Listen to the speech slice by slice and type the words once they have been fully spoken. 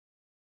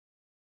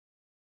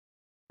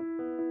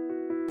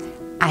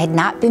I had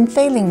not been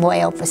feeling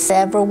well for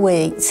several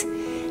weeks,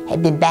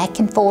 had been back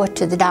and forth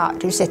to the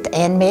doctors at the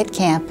AnMed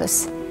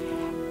campus,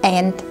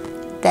 and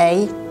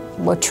they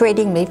were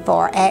treating me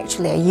for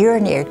actually a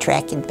urinary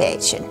tract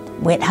infection.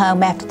 Went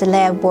home after the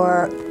lab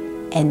work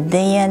and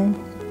then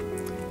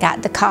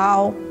got the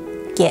call,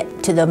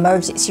 get to the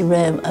emergency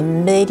room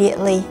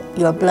immediately.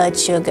 Your blood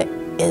sugar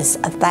is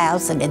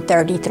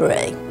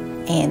 1,033.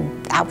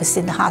 And I was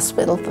in the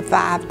hospital for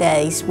 5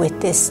 days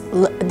with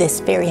this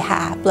very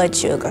high blood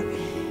sugar.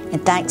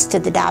 And thanks to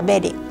the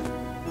diabetic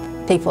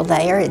people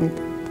there and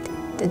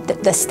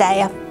the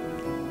staff,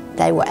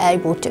 they were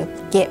able to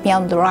get me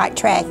on the right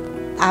track.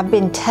 I've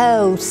been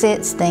told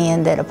since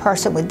then that a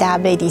person with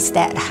diabetes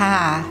that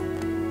high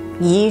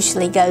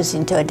usually goes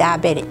into a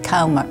diabetic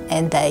coma,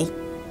 and they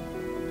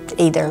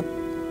either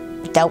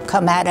don't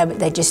come out of it,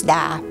 they just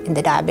die in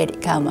the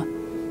diabetic coma.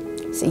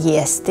 So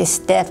yes, this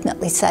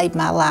definitely saved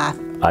my life.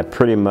 I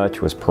pretty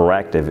much was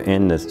proactive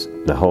in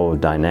the whole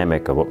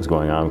dynamic of what was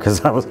going on,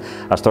 because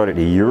I started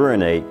to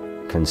urinate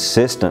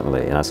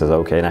consistently, and I said,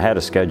 okay, and I had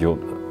a scheduled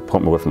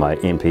appointment with my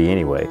NP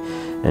anyway,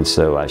 and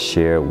so I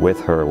shared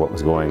with her what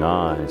was going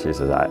on, and she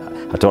says, I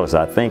told her,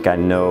 I think I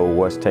know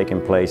what's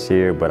taking place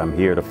here, but I'm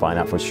here to find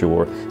out for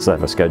sure, so I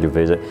have a scheduled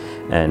visit,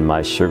 and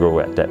my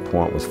sugar at that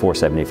point was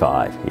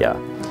 475, yeah.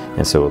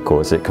 And so, of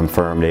course, it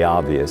confirmed the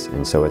obvious.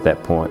 And so at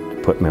that point,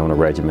 it put me on a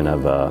regimen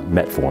of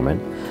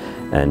metformin.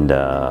 And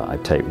I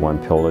take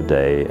 1 pill a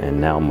day, and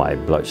now my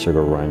blood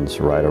sugar runs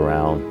right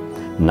around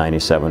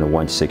 97 to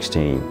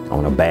 116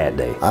 on a bad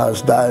day. I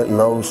was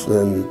diagnosed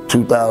in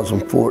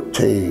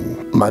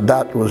 2014. My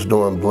doctor was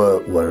doing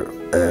blood work,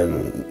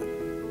 and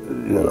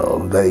you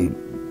know, they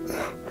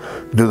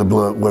do the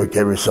blood work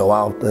every so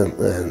often,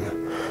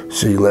 and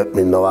she let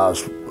me know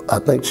I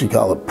think she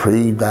called it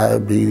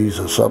pre-diabetes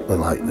or something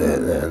like that.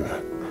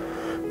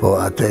 And boy,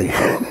 I tell you,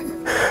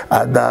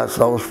 I dodged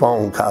those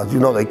phone calls. You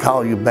know, they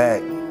call you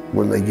back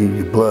when they give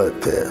you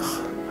blood tests.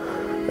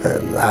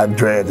 And I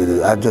dreaded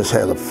it. I just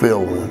had a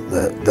feeling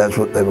that that's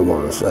what they were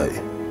going to say.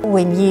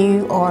 When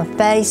you are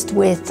faced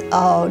with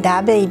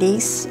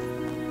diabetes,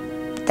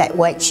 that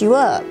wakes you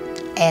up.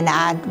 And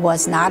I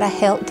was not a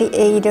healthy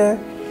eater,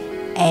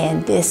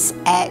 and this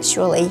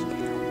actually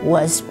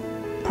was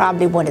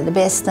probably one of the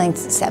best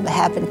things that's ever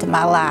happened to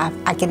my life.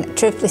 I can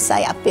truthfully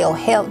say I feel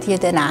healthier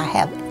than I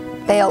have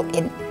felt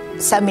in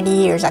so many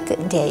years, I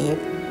couldn't tell you.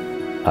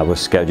 I was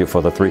scheduled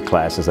for the 3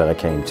 classes that I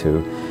came to,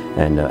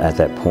 and at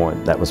that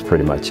point, that was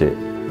pretty much it.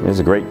 It was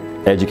a great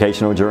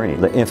educational journey.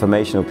 The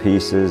informational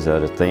pieces are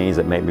the things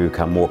that made me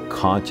become more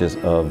conscious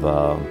of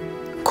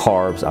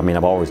carbs. I mean,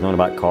 I've always known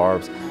about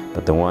carbs,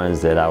 but the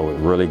ones that I would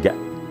really get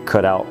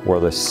cut out were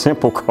the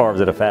simple carbs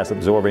that are fast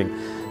absorbing.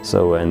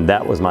 So, and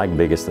that was my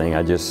biggest thing.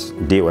 I just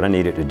did what I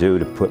needed to do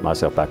to put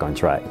myself back on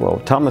track.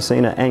 Well,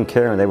 Thomasina and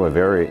Karen, they were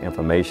very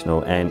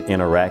informational and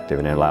interactive,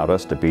 and it allowed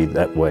us to be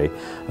that way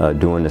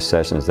during the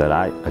sessions that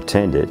I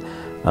attended.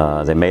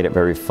 They made it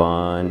very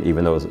fun,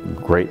 even though it was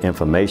great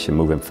information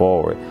moving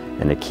forward.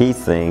 And the key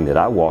thing that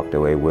I walked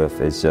away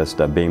with is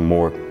just being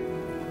more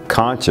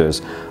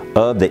conscious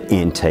of the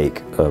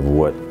intake of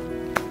what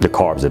the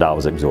carbs that I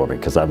was absorbing,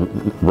 because I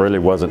really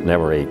wasn't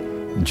never a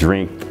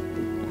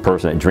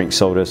person that drinks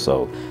soda,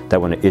 so that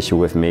wasn't an issue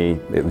with me.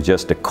 It was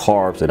just the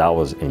carbs that I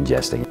was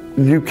ingesting.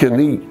 You can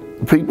eat,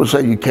 people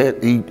say you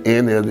can't eat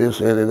any of this,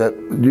 any of that.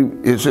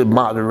 It's in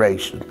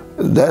moderation.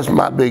 That's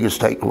my biggest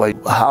takeaway.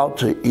 How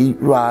to eat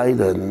right,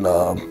 and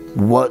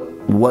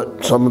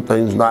what some of the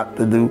things not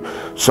to do,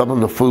 some of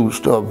the foods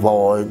to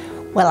avoid.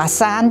 Well, I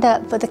signed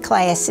up for the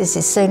classes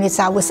as soon as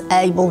I was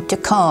able to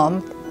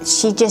come.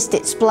 She just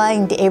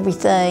explained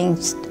everything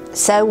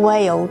so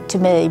well to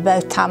me,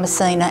 both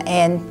Thomasina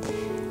and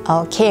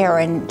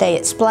Karen. They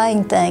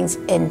explained things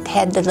and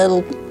had the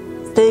little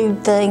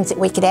food things that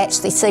we could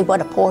actually see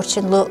what a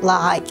portion looked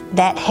like.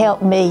 That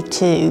helped me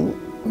to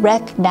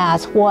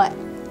recognize what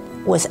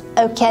was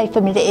okay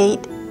for me to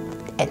eat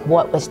and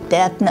what was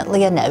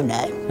definitely a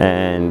no-no.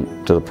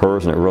 And to the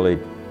person that really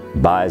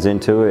buys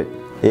into it,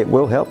 it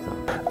will help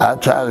them. I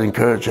try to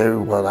encourage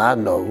everyone I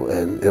know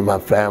and in my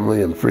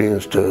family and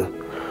friends to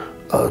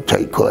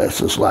take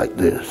classes like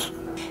this.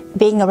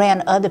 Being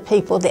around other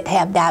people that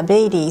have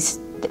diabetes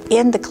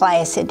in the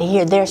class and to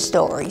hear their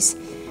stories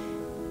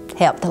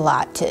helped a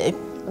lot too.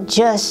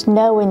 Just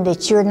knowing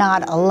that you're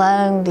not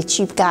alone, that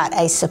you've got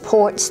a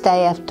support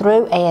staff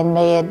through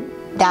AnMed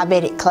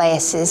diabetic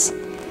classes,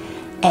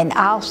 and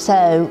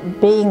also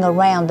being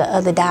around the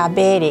other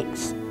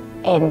diabetics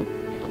and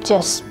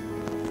just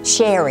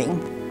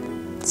sharing.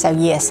 So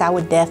yes, I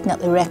would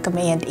definitely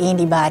recommend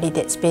anybody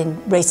that's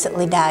been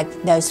recently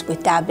diagnosed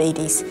with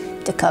diabetes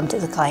to come to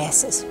the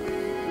classes.